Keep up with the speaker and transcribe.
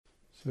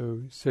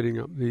So setting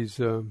up these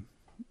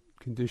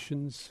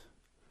conditions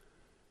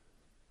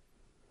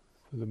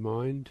for the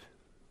mind,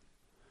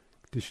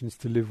 conditions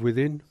to live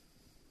within.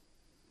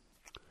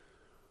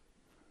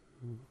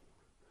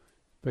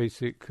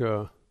 Basic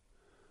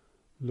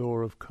law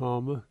of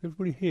karma.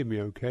 Everybody hear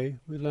me okay? Are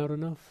we loud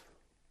enough?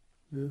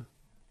 Yeah?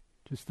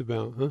 Just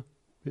about, huh? A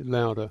bit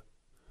louder.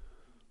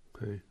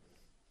 Okay.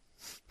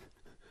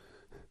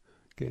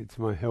 Get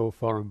into my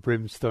hellfire and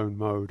brimstone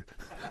mode.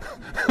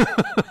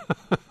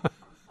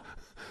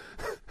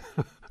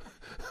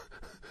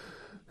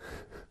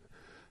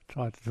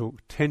 Try to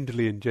talk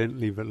tenderly and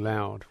gently but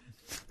loud.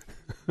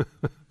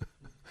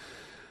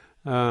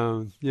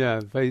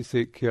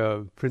 Basic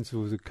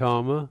principles of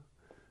karma,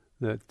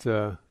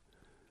 that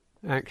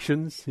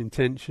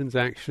intentions,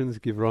 actions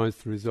give rise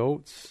to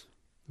results.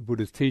 The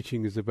Buddha's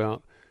teaching is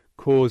about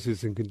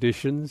causes and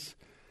conditions,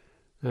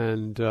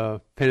 and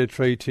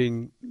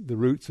penetrating the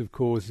roots of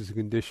causes and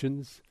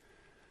conditions.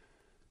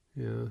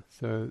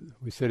 So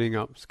we're setting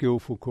up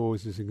skillful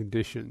causes and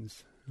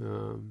conditions.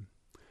 And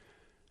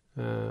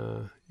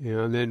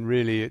then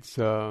really it's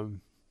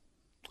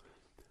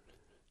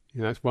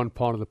that's one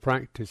part of the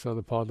practice.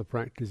 Other part of the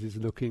practice is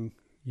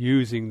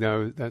using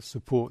that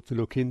support to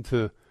look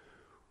into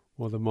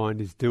what the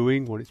mind is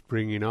doing, what it's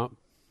bringing up,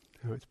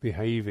 how it's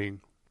behaving,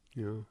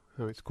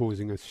 how it's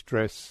causing us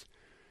stress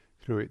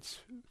through its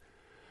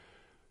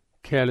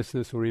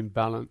carelessness or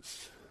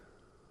imbalance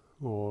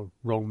or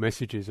wrong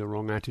messages or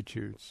wrong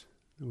attitudes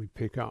that we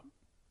pick up.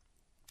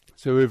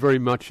 So we're very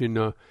much in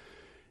a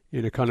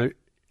kind of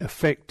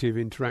effective,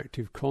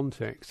 interactive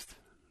context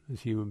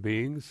as human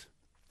beings.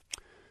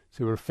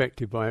 So we're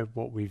affected by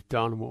what we've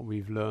done, what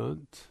we've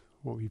learnt,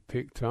 what we've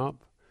picked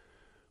up,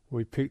 what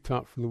we picked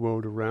up from the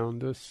world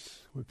around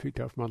us, what we picked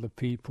up from other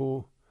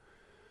people,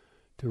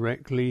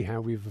 directly,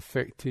 how we've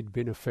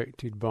been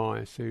affected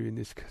by. So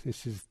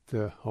this is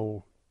the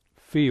whole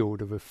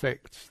field of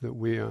effects that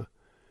we are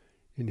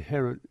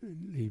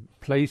inherently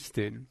placed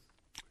in.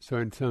 So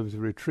in terms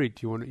of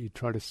retreat, you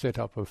try to set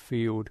up a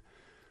field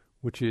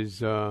which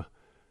is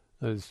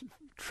as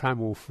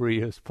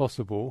trammel-free as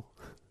possible,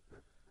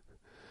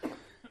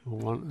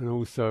 and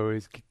also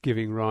is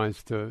giving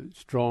rise to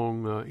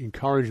strong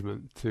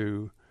encouragement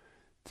to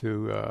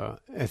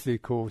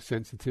ethical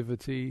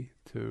sensitivity,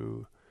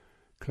 to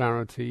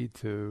clarity,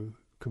 to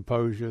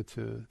composure,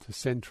 to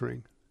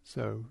centering.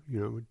 So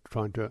we're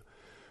trying to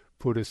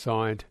put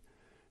aside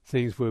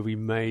things where we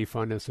may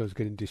find ourselves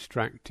getting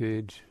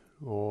distracted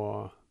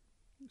or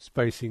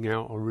spacing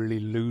out or really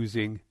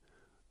losing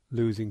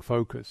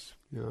focus.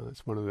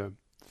 That's one of the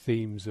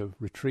themes of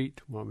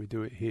retreat, why we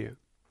do it here,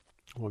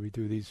 why we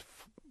do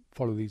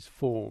follow these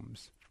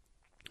forms,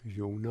 as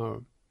you all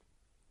know.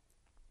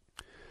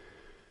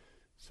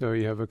 So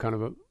you have a kind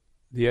of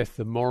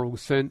the moral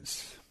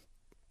sense.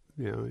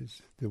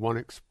 Is the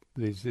one.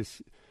 There's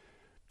this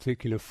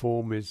particular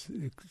form is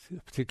a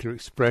particular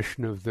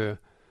expression of the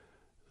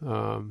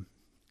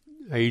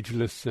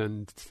ageless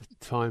and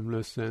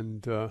timeless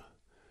and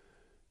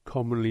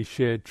commonly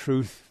shared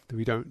truth that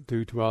we don't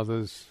do to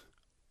others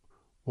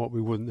what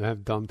we wouldn't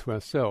have done to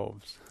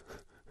ourselves.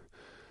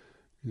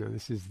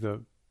 This is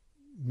the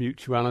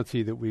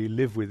mutuality that we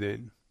live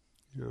within,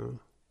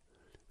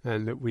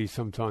 and that we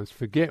sometimes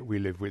forget we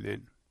live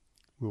within.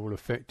 We're all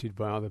affected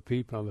by other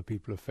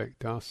people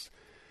affect us.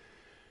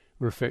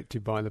 We're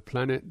affected by the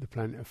planet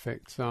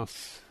affects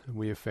us, and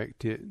we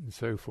affect it, and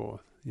so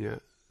forth.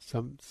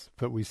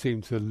 But we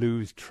seem to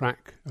lose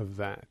track of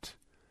that.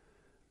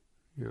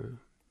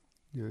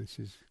 This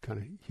is kind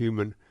of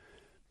human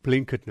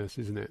blinkeredness,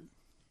 isn't it?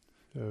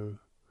 So,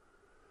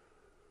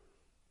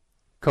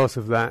 because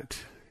of that,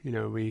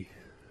 we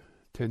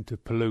tend to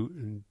pollute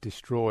and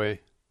destroy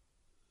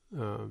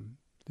the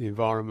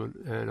environment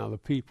and other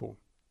people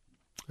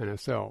and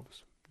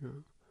ourselves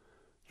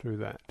through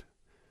that.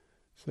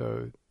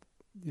 So,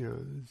 there's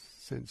a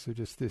sense of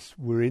just this,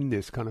 we're in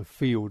this kind of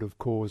field of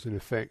cause and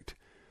effect.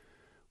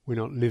 We're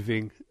not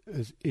living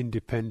as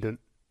independent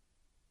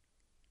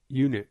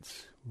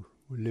units.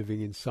 We're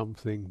living in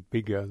something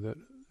bigger that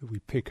we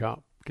pick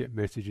up, get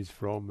messages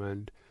from,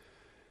 and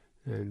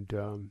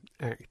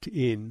act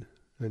in,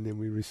 and then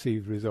we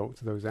receive results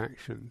of those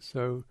actions.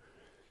 So,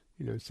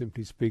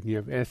 simply speaking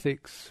of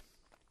ethics,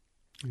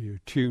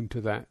 you're tuned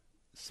to that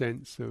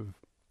sense of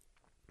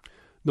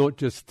not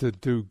just to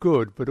do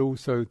good, but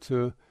also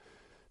to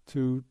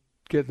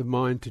get the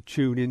mind to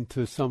tune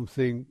into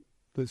something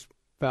that's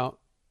about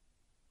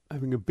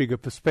having a bigger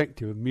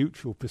perspective, a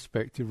mutual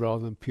perspective,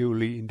 rather than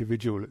purely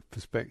individual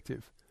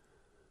perspective.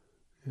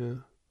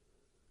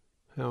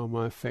 How am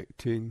I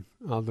affecting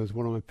others?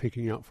 What am I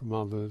picking up from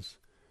others?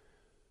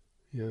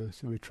 So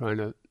we're trying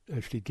to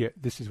actually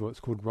this is what's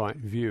called right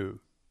view.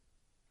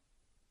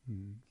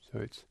 So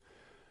it's,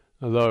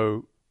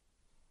 although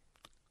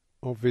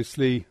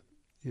obviously,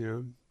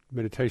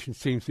 meditation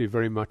seems to be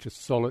very much a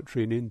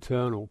solitary and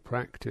internal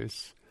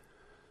practice.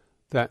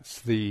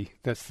 That's the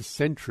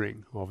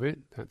centering of it.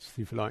 That's,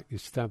 if you like,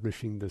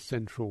 establishing the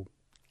central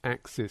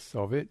axis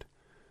of it.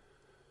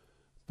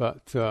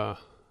 But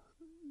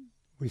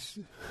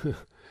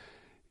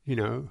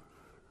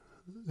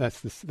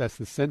that's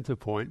the center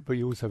point. But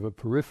you also have a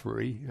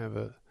periphery,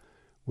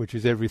 which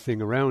is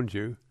everything around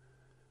you,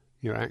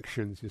 your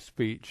actions, your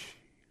speech,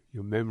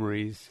 your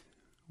memories,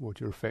 what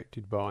you're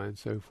affected by, and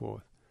so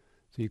forth.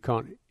 So you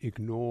can't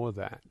ignore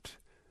that,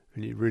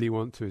 and you really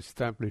want to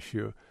establish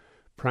your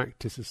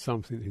practice as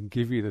something that can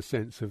give you the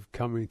sense of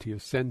coming to your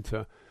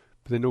center,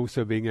 but then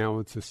also being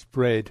able to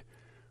spread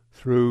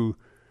through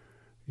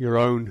your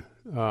own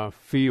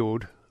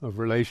field of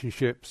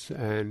relationships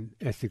and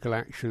ethical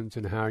actions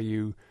and how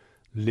you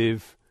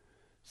live,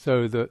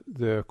 so that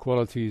the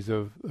qualities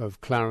of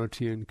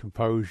clarity and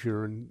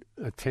composure and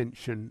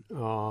attention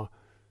are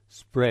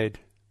spread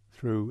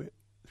through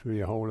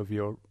the whole of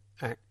your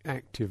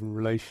active and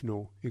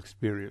relational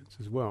experience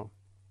as well.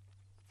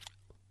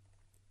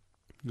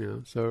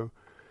 So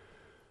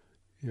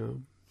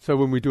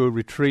when we do a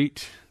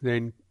retreat,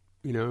 then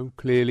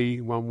clearly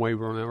one way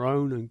we're on our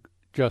own, and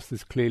just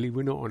as clearly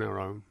we're not on our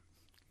own.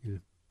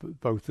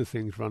 But both the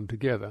things run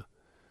together.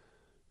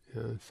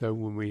 So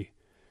when we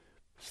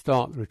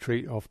start the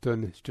retreat,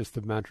 often it's just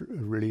a matter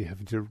of really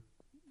having to,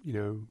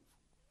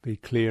 be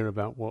clear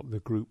about what the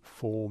group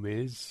form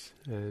is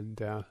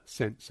and our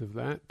sense of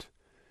that.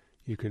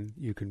 You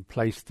can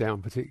place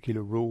down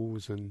particular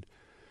rules and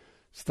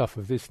stuff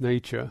of this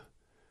nature,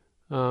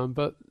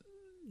 but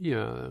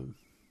the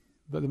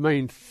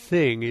main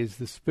thing is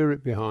the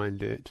spirit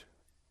behind it.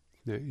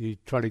 You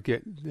try to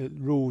get the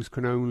rules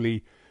can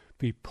only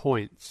be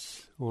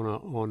points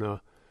on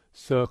a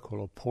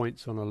circle or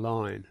points on a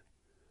line.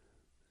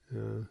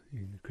 You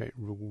can create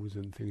rules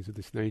and things of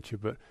this nature,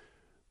 but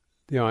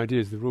the idea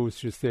is the rules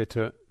are just there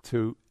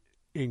to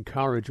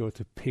encourage or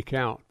to pick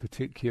out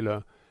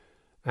particular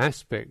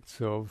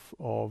aspects of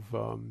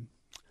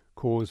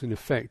cause and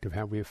effect, of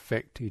how we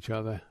affect each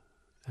other,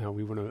 how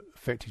we want to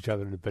affect each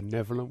other in a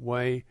benevolent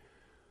way,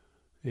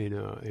 in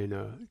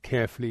a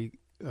carefully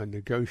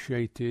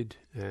negotiated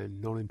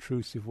and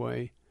non-intrusive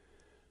way,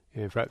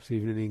 and perhaps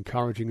even an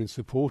encouraging and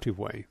supportive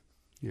way.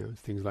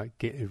 Things like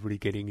everybody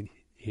getting in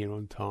here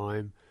on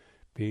time,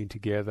 being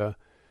together,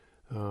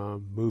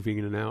 moving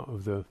in and out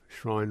of the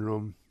shrine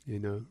room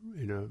in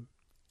a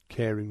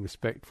caring,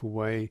 respectful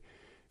way,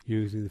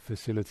 using the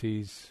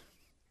facilities,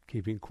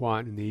 keeping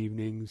quiet in the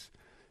evenings,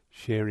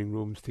 sharing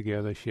rooms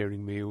together,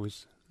 sharing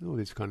meals. All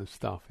this kind of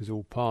stuff is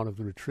all part of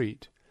the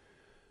retreat.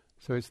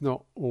 So it's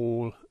not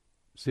all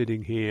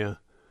sitting here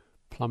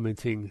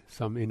plummeting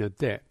some inner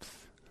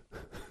depth.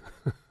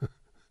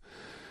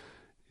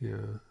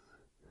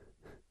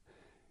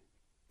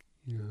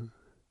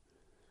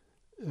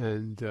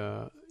 And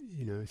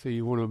so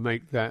you want to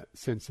make that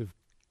sense of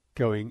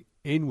going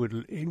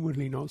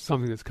inwardly, not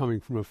something that's coming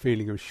from a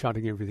feeling of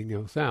shutting everything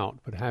else out,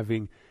 but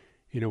having,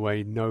 in a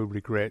way, no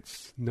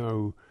regrets,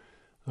 no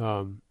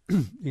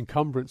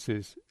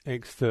encumbrances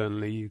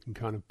externally. You can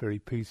kind of very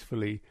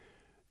peacefully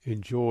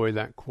enjoy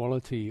that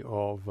quality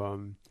of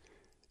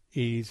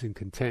ease and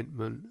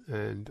contentment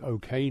and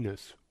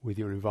okayness with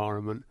your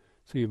environment,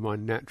 so your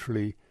mind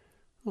naturally,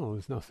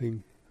 there's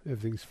nothing,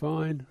 everything's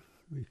fine,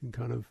 we can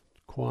kind of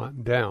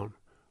quieten down,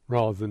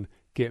 rather than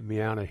get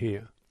me out of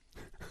here.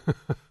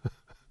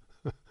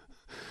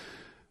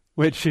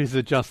 Which is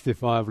a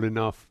justifiable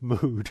enough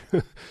mood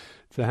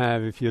to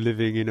have if you're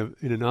living in an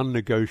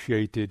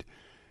unnegotiated,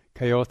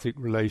 chaotic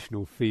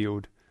relational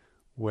field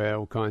where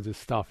all kinds of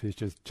stuff is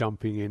just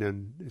jumping in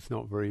and it's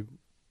not very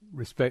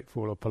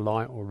respectful or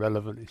polite or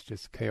relevant, it's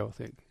just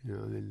chaotic.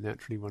 Then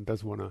naturally one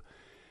does want to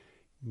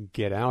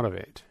get out of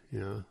it.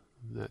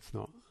 That's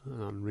not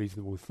an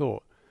unreasonable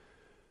thought.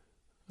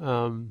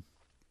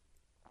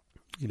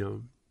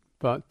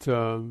 But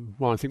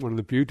I think one of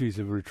the beauties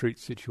of a retreat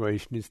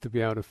situation is to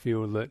be able to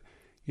feel that,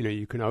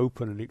 you can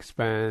open and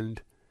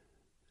expand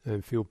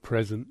and feel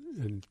present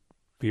and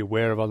be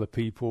aware of other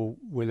people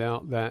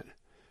without that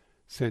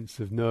sense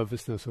of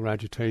nervousness or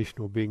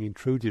agitation or being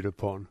intruded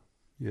upon.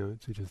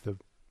 It's just a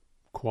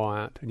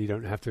quiet, and you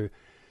don't have to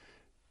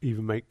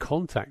even make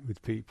contact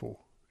with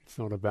people. It's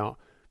not about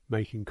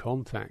making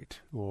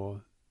contact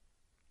or,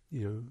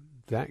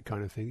 that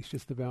kind of thing. It's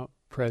just about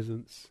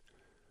presence.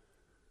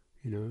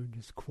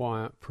 Just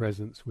quiet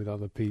presence with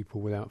other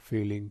people without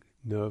feeling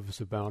nervous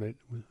about it,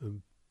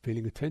 and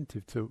feeling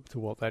attentive to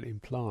what that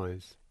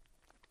implies.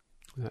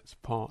 That's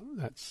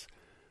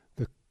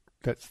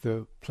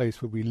the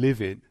place where we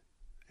live in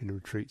a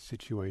retreat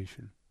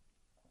situation.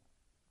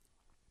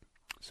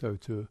 So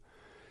to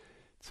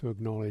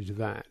acknowledge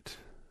that.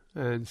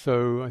 And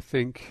so I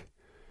think,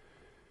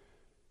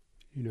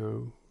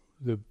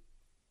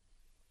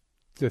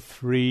 the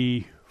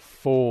three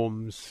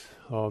forms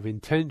of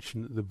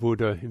intention that the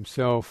Buddha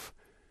himself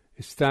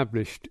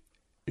established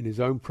in his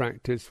own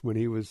practice when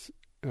he was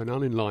an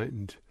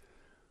unenlightened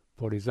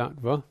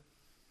bodhisattva.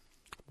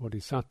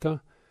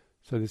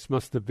 So this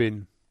must have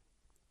been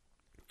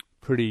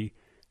pretty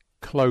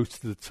close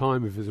to the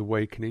time of his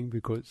awakening,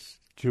 because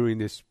during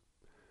this,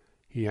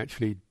 he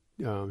actually,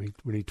 when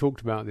he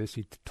talked about this,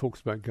 he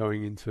talks about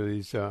going into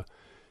these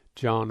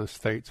jhana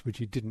states, which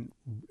he didn't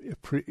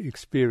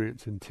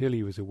experience until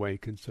he was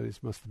awakened. So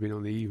this must have been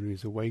on the eve of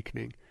his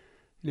awakening.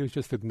 And he was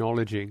just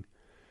acknowledging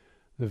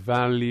the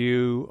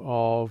value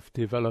of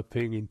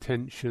developing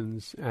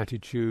intentions,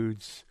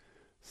 attitudes,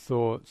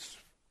 thoughts,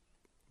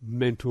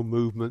 mental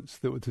movements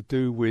that were to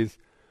do with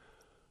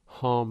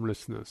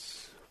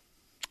harmlessness,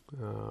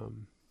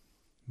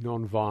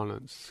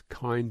 non-violence,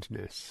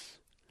 kindness,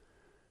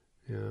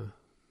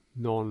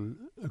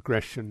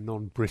 non-aggression,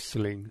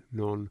 non-bristling,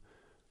 none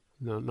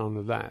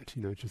of that,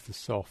 just the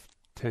soft,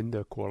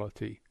 tender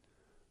quality.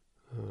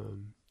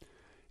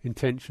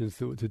 Intentions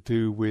that were to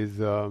do with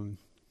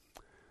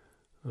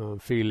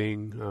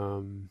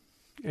feeling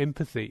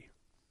empathy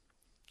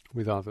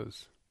with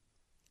others,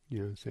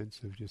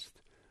 sense of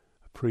just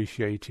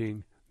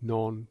appreciating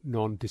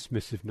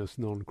non-dismissiveness,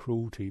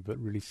 non-cruelty, but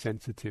really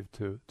sensitive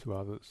to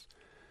others.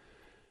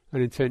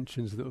 And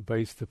intentions that were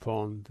based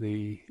upon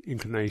the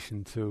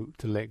inclination to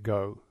let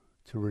go,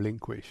 to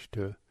relinquish,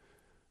 to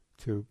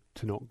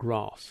not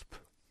grasp,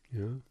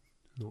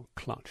 not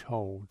clutch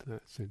hold,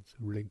 that sense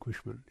of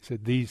relinquishment. He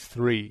said these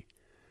three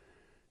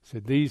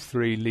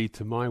lead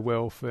to my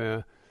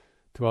welfare,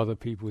 to other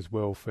people's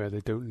welfare. They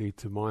don't lead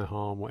to my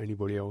harm or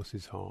anybody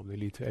else's harm. They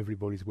lead to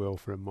everybody's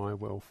welfare and my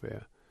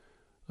welfare.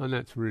 And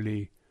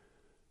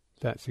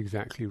that's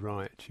exactly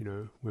right,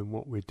 when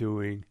what we're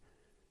doing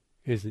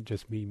isn't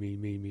just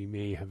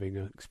me having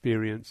an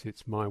experience,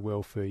 it's my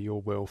welfare,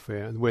 your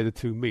welfare, and where the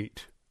two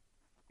meet.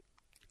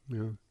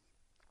 And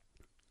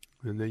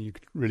then you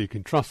really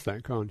can trust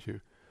that, can't you?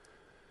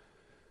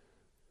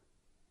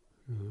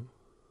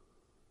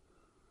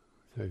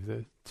 So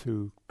the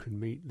two can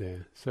meet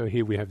there. So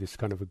here we have this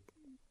kind of a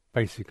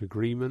basic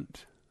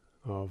agreement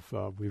of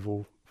we've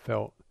all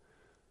felt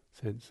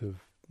sense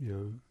of,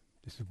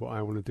 this is what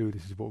I want to do,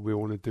 this is what we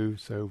want to do,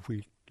 so if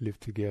we live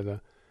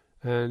together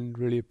and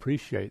really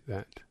appreciate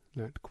that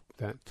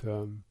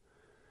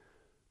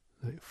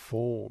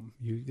form,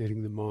 you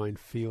letting the mind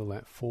feel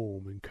that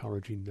form,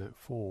 encouraging that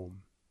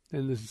form.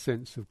 Then there's a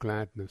sense of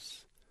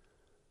gladness.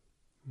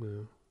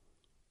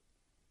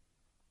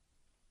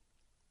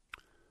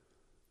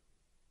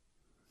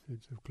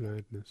 Sense of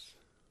gladness.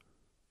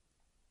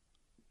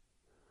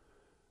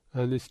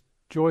 And this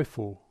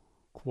joyful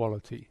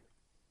quality.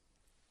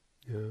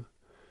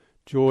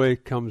 Joy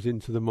comes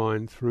into the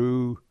mind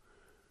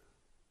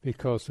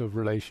because of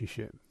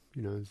relationship.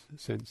 There's a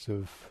sense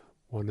of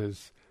one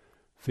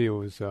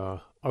feels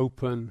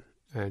open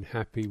and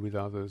happy with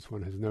others.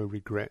 One has no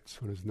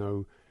regrets. One has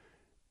no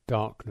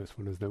darkness.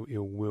 One has no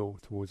ill will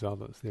towards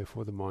others.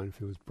 Therefore, the mind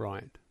feels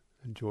bright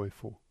and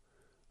joyful,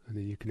 and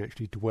then you can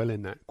actually dwell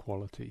in that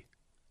quality.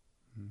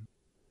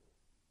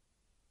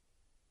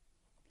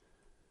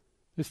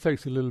 This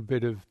takes a little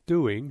bit of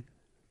doing,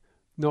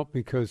 not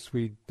because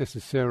we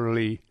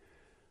necessarily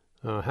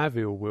have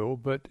ill will,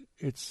 but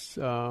it's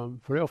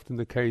very often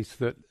the case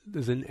that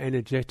there's an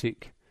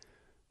energetic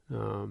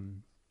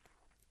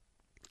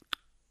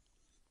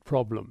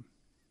problem,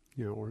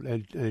 or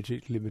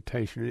energetic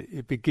limitation.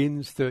 It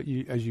begins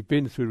to, as you've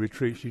been through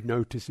retreats, you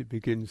notice it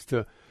begins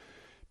to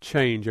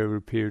change over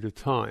a period of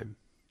time.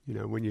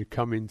 When you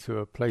come into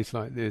a place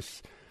like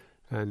this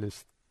and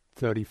there's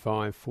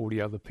 35,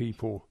 40 other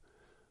people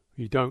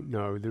you don't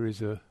know, there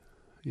is and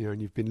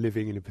you've been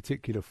living in a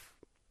particular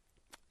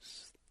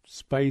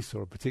space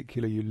or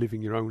you're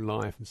living your own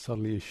life and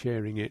suddenly you're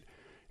sharing it.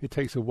 It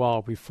takes a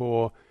while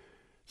before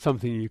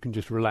something you can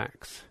just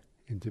relax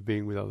into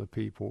being with other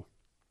people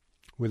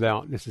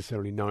without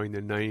necessarily knowing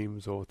their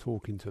names or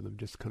talking to them,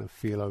 just kind of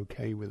feel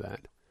okay with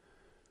that.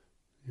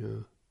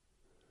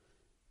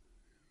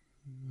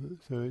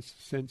 So it's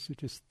a sense of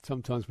just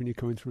sometimes when you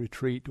come into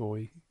retreat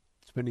or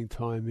spending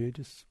time here,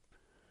 just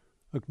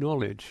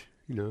acknowledge,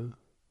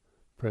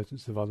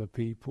 presence of other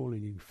people,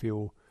 and you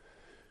feel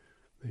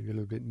maybe a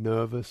little bit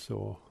nervous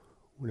or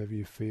whatever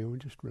you feel, and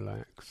just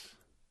relax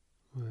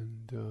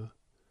and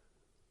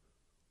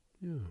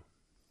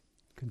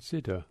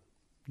consider,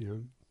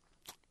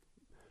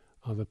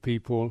 other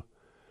people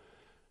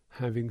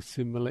having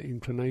similar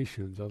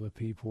inclinations, other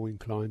people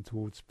inclined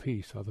towards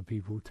peace, other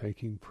people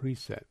taking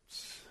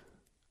precepts.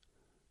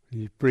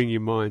 You bring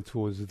your mind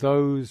towards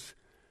those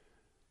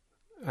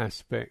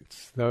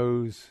aspects,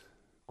 those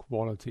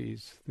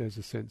qualities, there's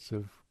a sense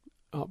of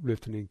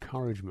uplift and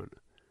encouragement.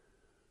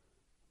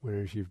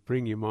 Whereas you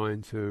bring your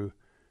mind to,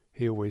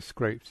 he always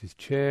scrapes his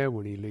chair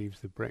when he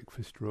leaves the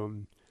breakfast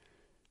room,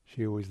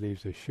 she always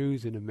leaves her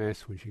shoes in a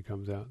mess when she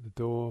comes out the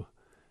door,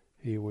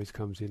 he always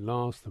comes in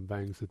last and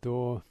bangs the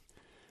door,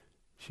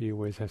 she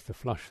always has to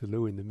flush the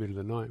loo in the middle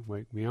of the night and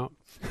wake me up.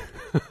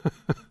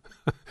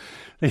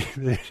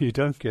 You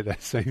don't get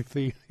that same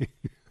feeling.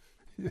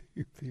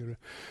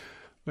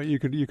 But you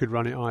could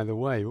run it either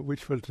way. But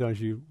which does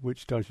you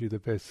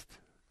the best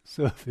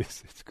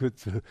service? It's good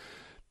to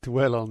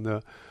dwell on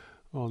the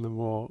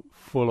more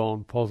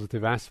full-on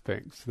positive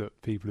aspects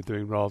that people are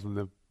doing, rather than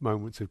the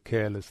moments of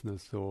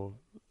carelessness or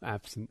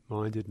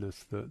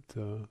absent-mindedness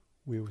that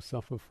we all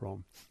suffer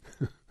from.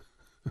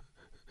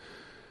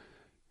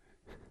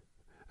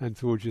 And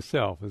towards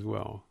yourself as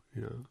well,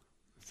 a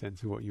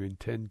sense of what you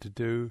intend to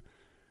do,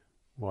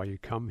 why you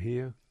come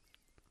here,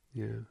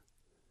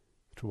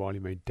 after a while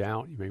you may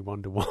doubt, you may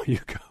wonder why you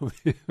come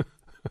here.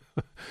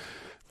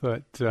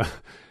 But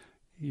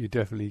you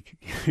definitely,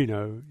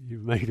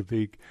 you've made a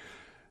big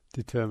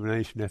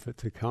determination effort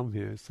to come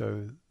here,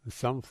 so there's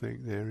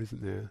something there,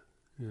 isn't there?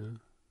 Yeah.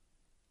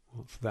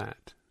 What's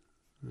that?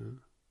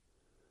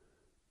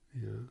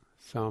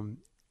 Some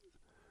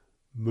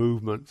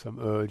movement, some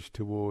urge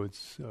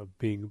towards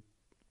being a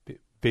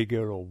bit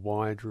bigger or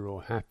wider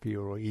or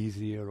happier or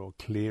easier or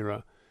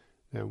clearer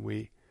than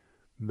we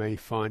may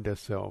find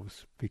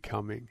ourselves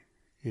becoming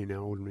in our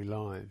ordinary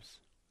lives.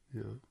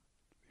 We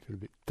feel a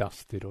bit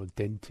dusted or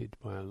dented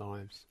by our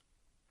lives.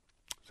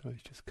 So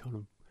it's just kind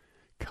of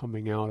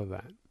coming out of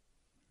that.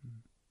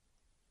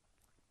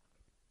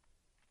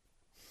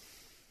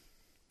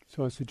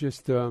 So I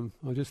suggest I'll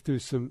just do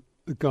some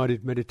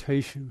guided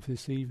meditation for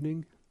this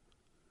evening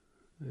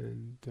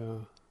and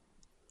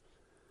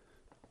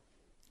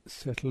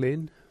settle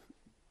in.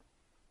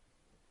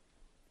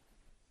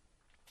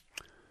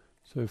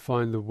 So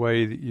find the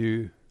way that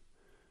you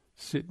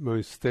sit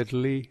most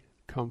steadily,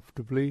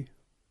 comfortably,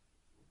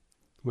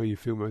 where you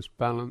feel most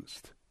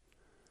balanced,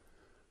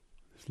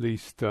 there's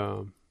least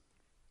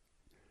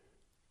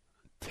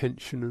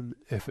tension and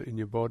effort in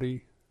your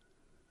body.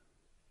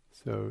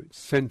 So it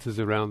centers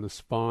around the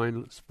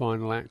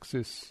spinal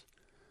axis.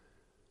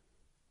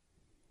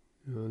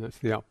 That's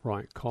the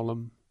upright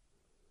column.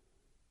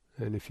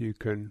 And if you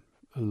can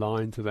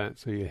align to that,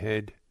 so your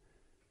head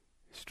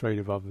is straight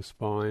above the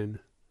spine,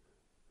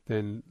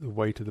 then the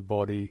weight of the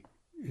body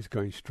is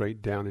going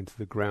straight down into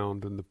the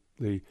ground, and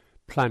the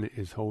planet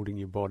is holding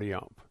your body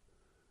up.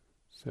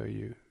 So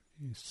you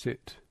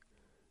sit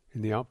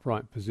in the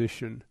upright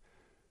position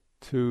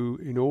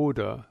in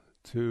order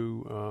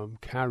to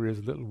carry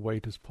as little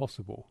weight as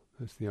possible.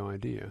 That's the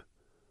idea.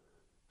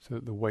 So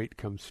that the weight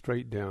comes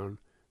straight down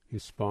your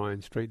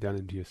spine, straight down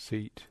into your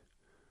seat,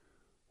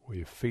 or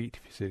your feet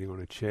if you're sitting on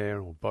a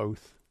chair, or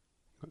both.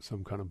 You've got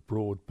some kind of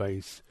broad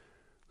base.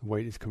 The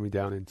weight is coming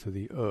down into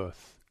the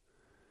earth.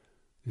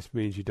 This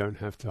means you don't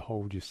have to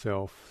hold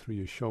yourself through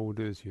your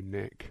shoulders, your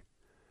neck,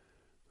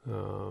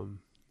 so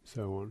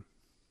on.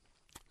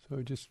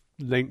 So just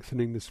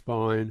lengthening the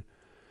spine,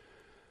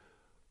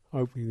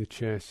 opening the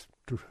chest,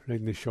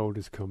 letting the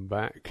shoulders come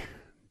back,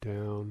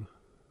 down,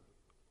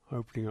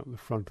 opening up the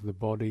front of the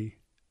body.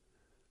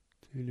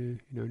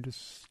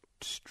 Just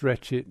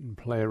stretch it and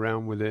play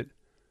around with it.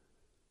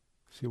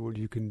 See what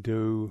you can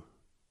do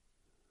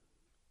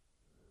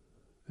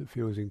that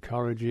feels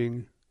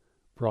encouraging,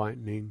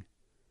 brightening,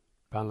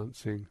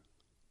 balancing.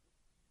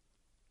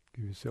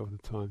 Give yourself the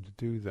time to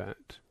do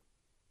that.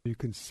 You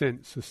can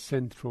sense a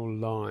central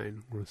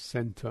line or a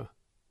center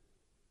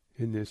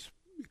in this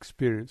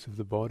experience of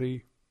the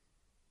body.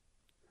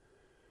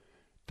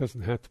 It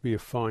doesn't have to be a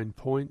fine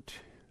point.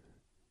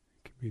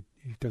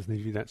 It doesn't need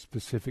to be that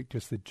specific,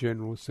 just the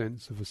general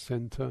sense of a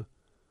center.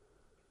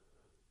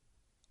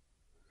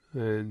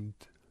 And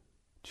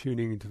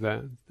tuning into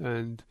that,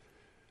 and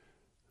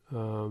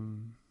let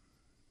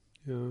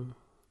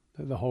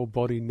the whole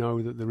body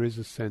know that there is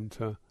a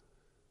center,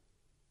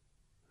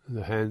 and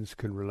the hands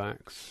can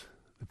relax,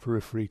 the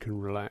periphery can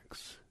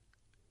relax.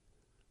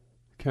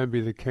 It can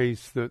be the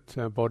case that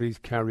our bodies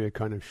carry a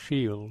kind of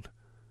shield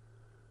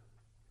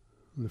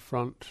on the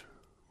front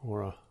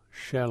or a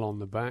shell on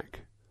the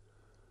back,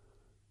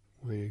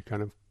 where you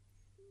kind of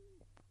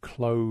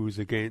close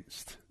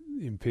against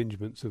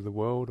impingements of the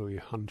world, or you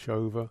hunch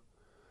over,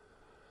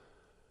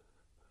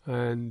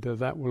 and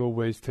that will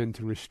always tend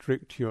to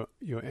restrict your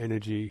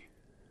energy,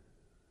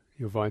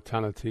 your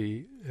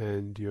vitality,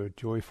 and your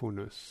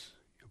joyfulness,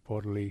 your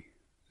bodily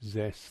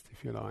zest,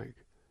 if you like.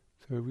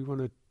 So we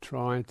want to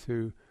try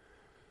to,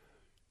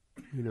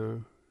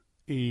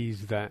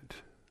 ease that,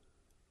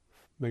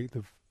 make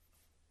the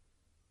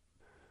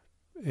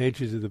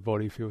edges of the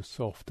body feel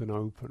soft and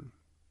open.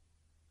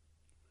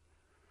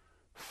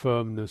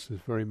 Firmness is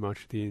very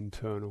much the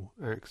internal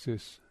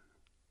axis.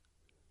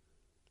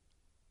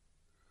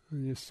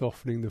 And you're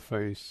softening the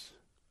face,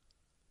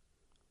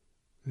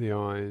 the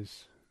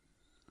eyes,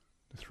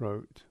 the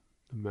throat,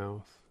 the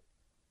mouth.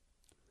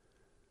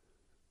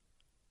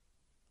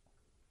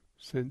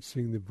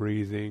 Sensing the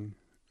breathing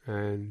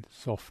and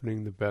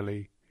softening the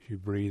belly as you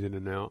breathe in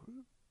and out.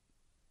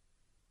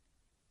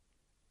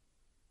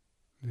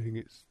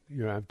 Letting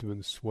your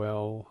abdomen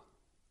swell,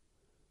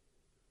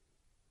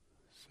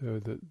 so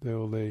that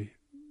all the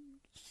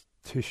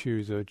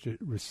tissues are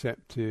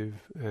receptive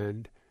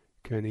and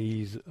can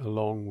ease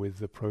along with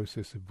the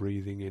process of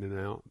breathing in and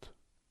out.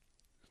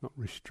 It's not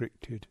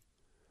restricted.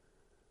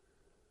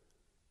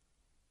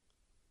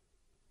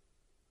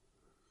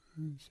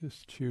 It's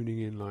just tuning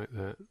in like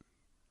that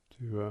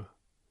to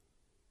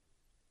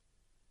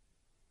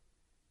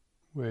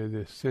where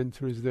the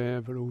center is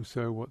there, but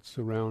also what's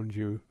around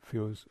you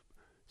feels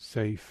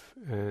safe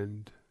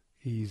and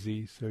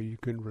easy, so you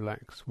can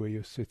relax where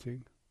you're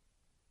sitting.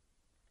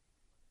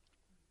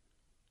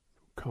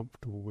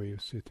 Comfortable where you're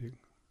sitting.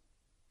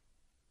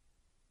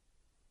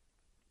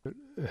 But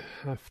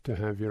have to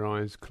have your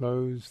eyes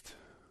closed.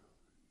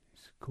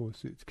 Of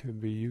course it can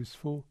be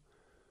useful,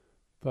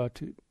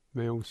 but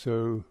may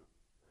also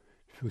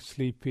feel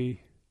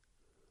sleepy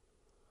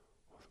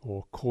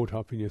or caught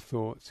up in your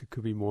thoughts. It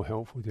could be more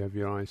helpful to have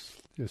your eyes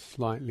just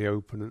slightly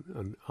open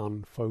and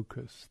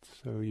unfocused,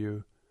 so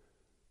you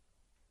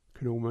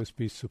can almost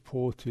be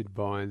supported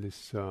by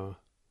this a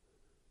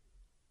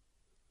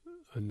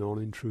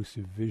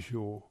non-intrusive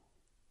visual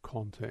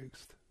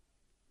context.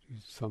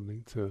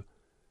 Something so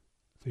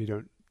you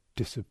don't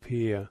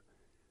disappear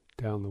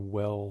down the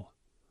well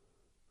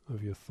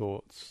of your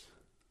thoughts.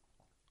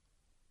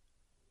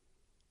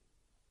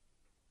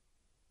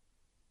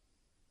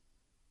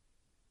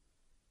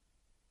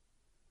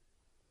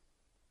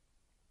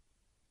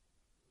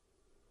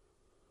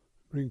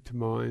 Bring to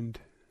mind,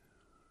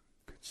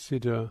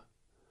 consider,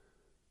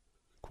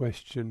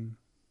 question,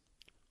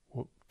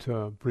 what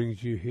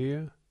brings you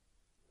here?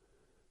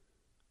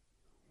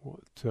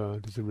 What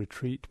does a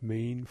retreat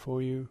mean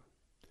for you?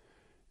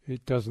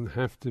 It doesn't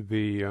have to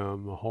be a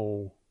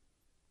whole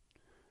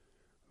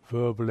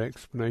verbal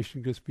explanation,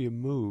 it can just be a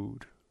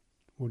mood.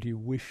 What do you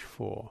wish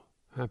for?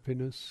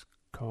 Happiness,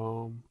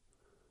 calm,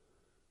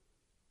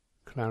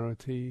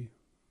 clarity?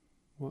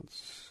 How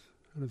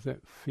does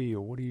that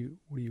feel? What do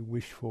you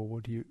wish for?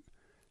 What do you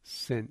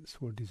sense?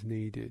 What is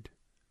needed?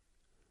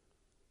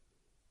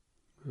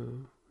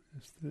 When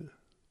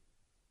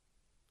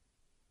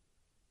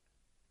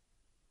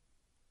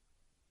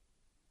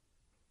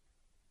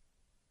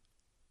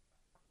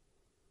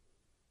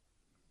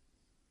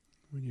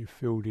you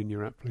filled in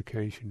your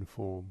application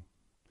form,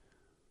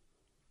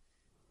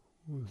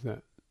 what was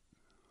that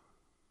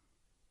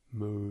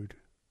mood,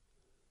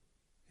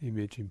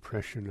 image,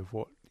 impression of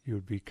what you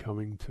would be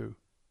coming to?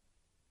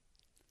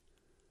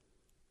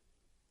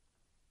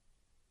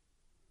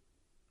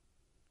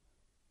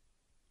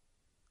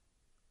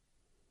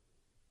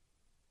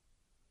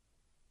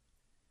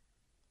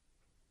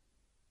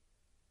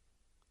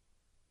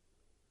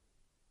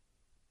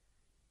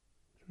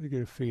 Try to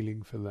get a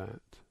feeling for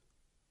that.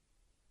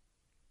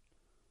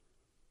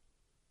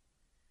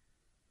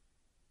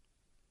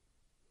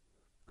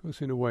 Of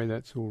course, in a way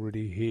that's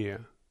already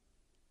here.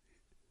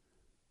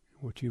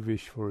 What you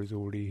wish for is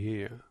already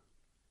here.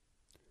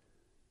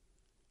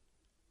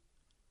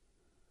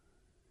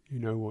 You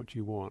know what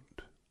you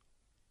want.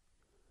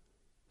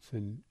 It's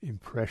an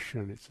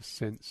impression, it's a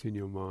sense in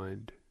your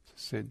mind,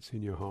 it's a sense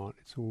in your heart,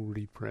 it's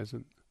already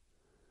present.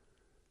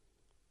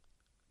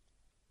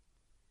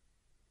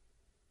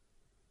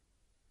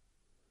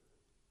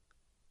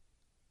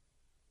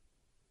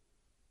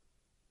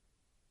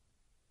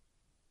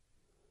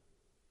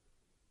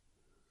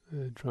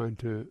 And trying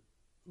to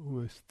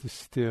almost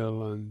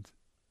distill and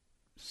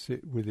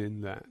sit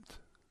within that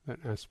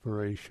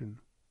aspiration,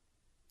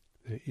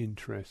 that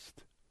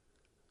interest.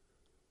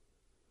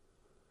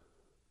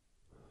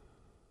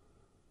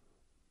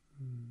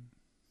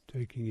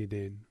 Taking it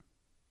in.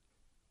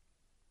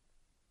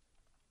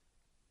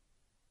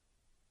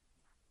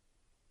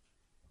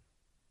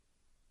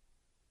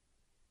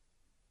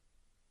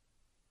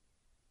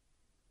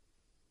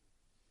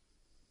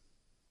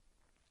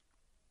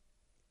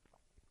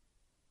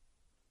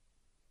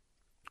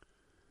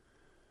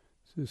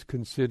 Just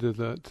consider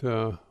that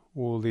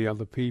all the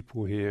other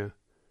people here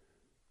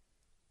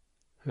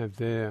have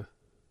their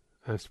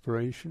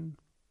aspiration.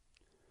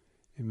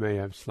 It may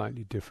have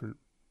slightly different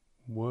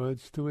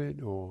words to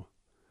it, or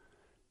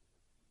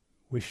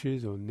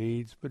wishes or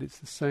needs, but it's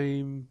the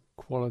same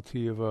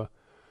quality of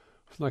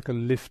it's like a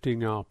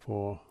lifting up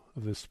or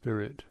of the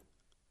spirit.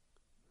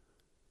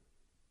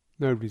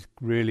 Nobody's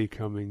really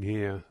coming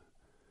here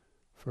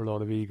for a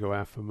lot of ego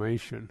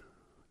affirmation.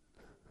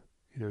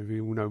 You know,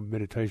 we all know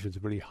meditation's a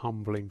really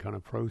humbling kind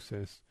of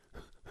process.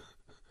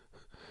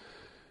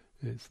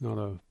 It's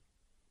not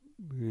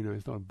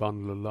it's not a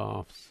bundle of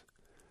laughs.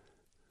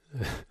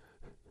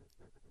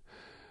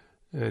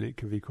 And it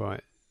can be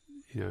quite,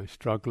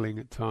 struggling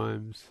at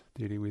times,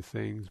 dealing with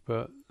things,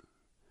 but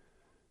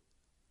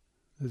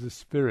there's a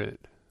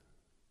spirit.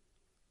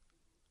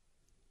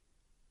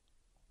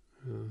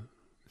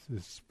 It's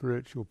a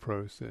spiritual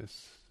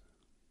process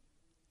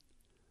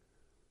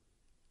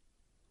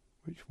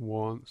which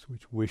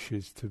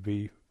wishes to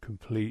be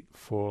complete,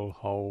 full,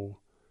 whole,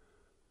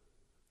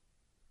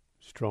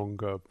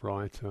 stronger,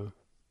 brighter,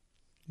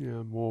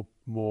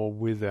 more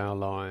with our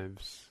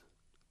lives,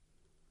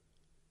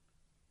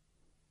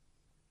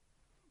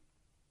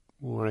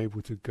 more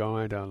able to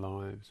guide our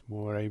lives,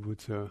 more able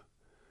to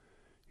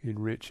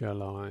enrich our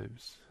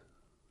lives.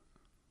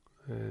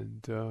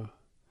 And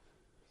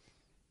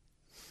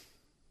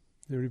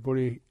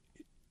everybody,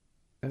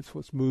 that's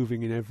what's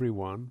moving in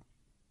everyone.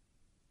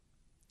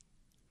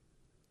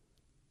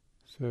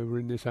 So we're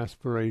in this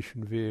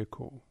aspiration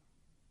vehicle.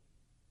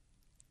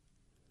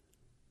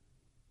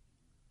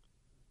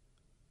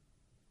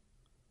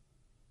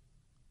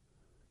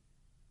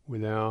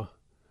 With our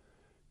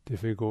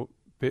difficult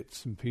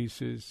bits and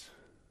pieces,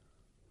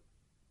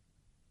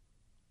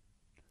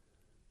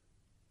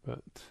 but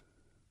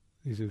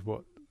this is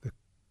what the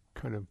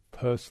kind of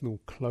personal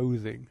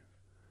clothing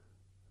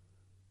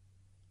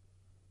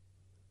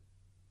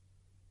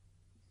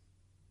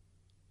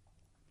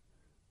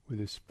with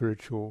a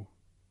spiritual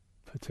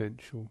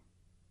potential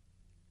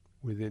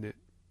within it.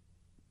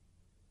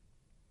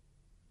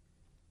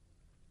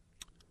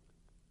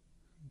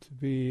 To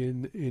be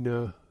in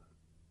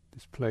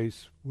this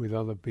place with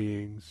other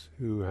beings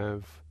who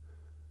have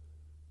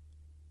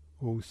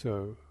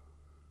also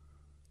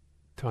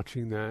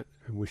touching that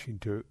and wishing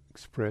to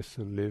express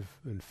and live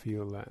and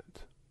feel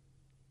that.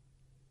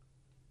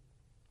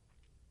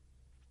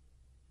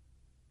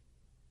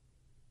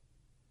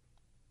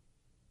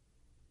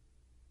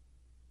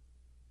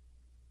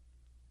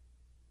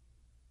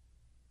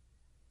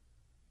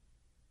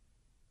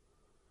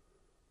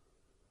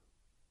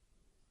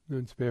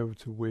 And to be able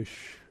to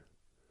wish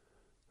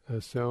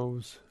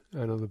ourselves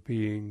and other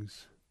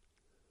beings,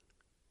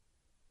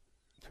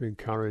 to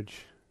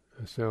encourage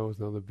ourselves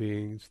and other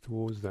beings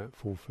towards that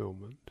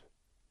fulfillment.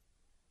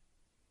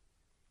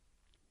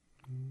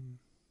 To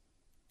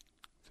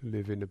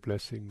live in a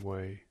blessing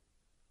way.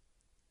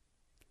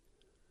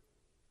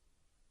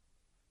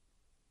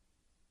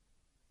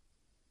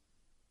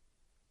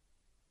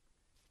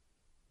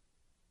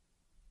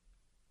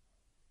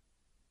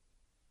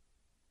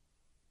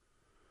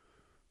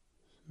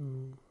 So,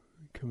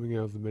 coming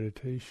out of the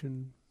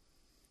meditation,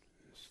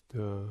 just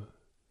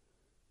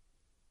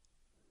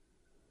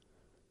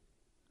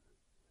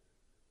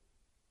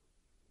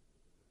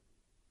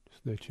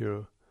let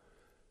your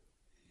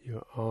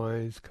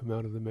eyes come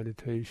out of the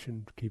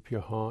meditation, keep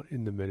your heart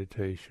in the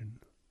meditation.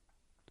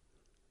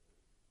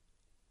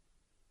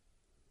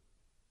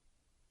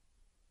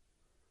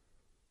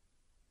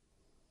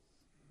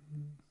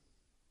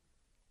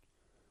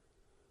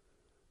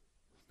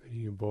 Letting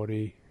your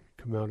body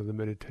come out of the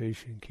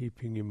meditation,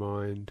 keeping your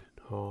mind,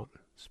 heart,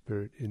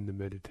 spirit in the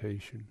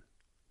meditation.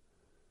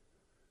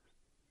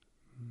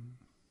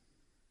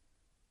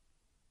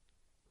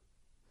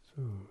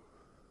 So,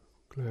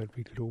 glad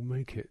we could all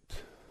make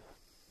it.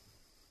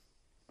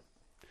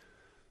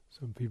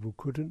 Some people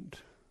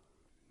couldn't,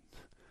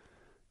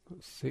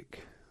 got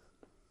sick,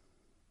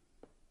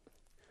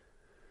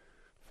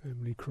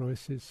 family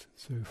crisis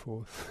and so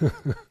forth,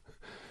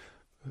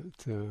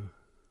 but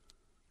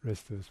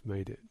rest of us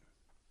made it.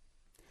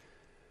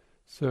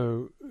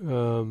 So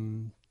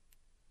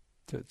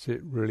that's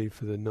it really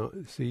for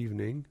this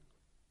evening,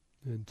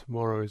 and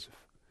tomorrow is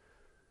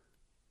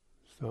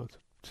start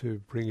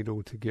to bring it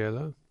all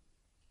together.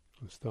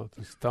 Start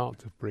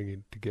to bring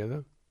it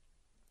together.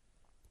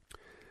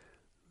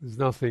 There's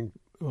nothing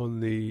on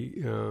the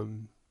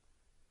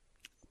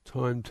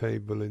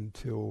timetable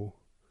until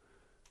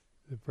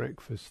the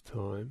breakfast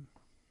time.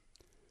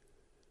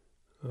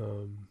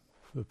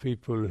 For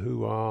people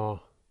who are,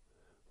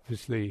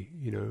 obviously,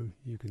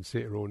 you can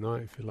sit here all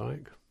night if you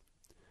like.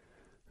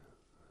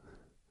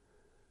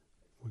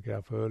 We'll get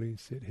up early and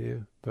sit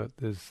here, but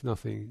there's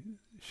nothing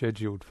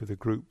scheduled for the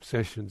group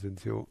sessions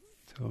until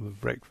the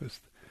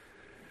breakfast.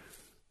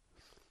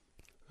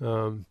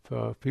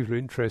 For people who are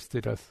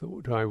interested, I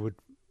thought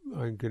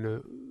I'm going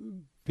to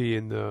be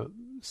in the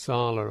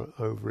sala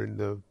over in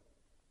the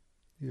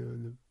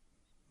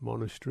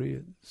monastery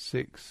at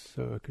 6,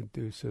 so I can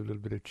do a little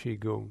bit of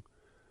qigong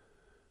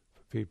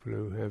for people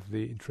who have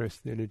the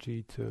interest and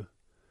energy to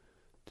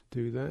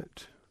do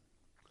that.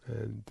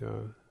 And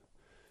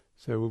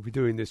so we'll be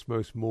doing this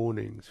most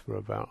mornings for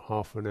about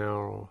half an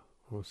hour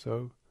or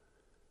so.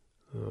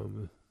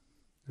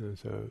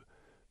 So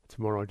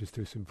tomorrow I'll just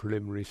do some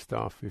preliminary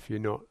stuff. If you're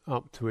not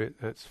up to it,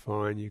 that's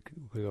fine.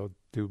 Because I'll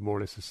do more or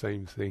less the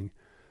same thing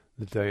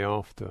the day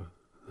after,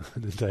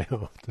 the day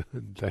after,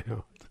 and the day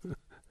after.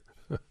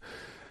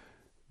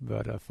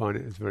 But I find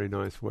it is a very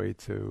nice way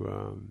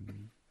to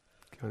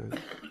kind of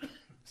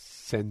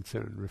center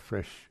and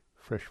refresh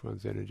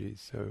one's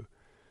energies. So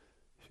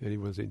if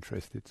anyone's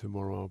interested,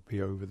 tomorrow I'll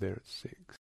be over there at 6.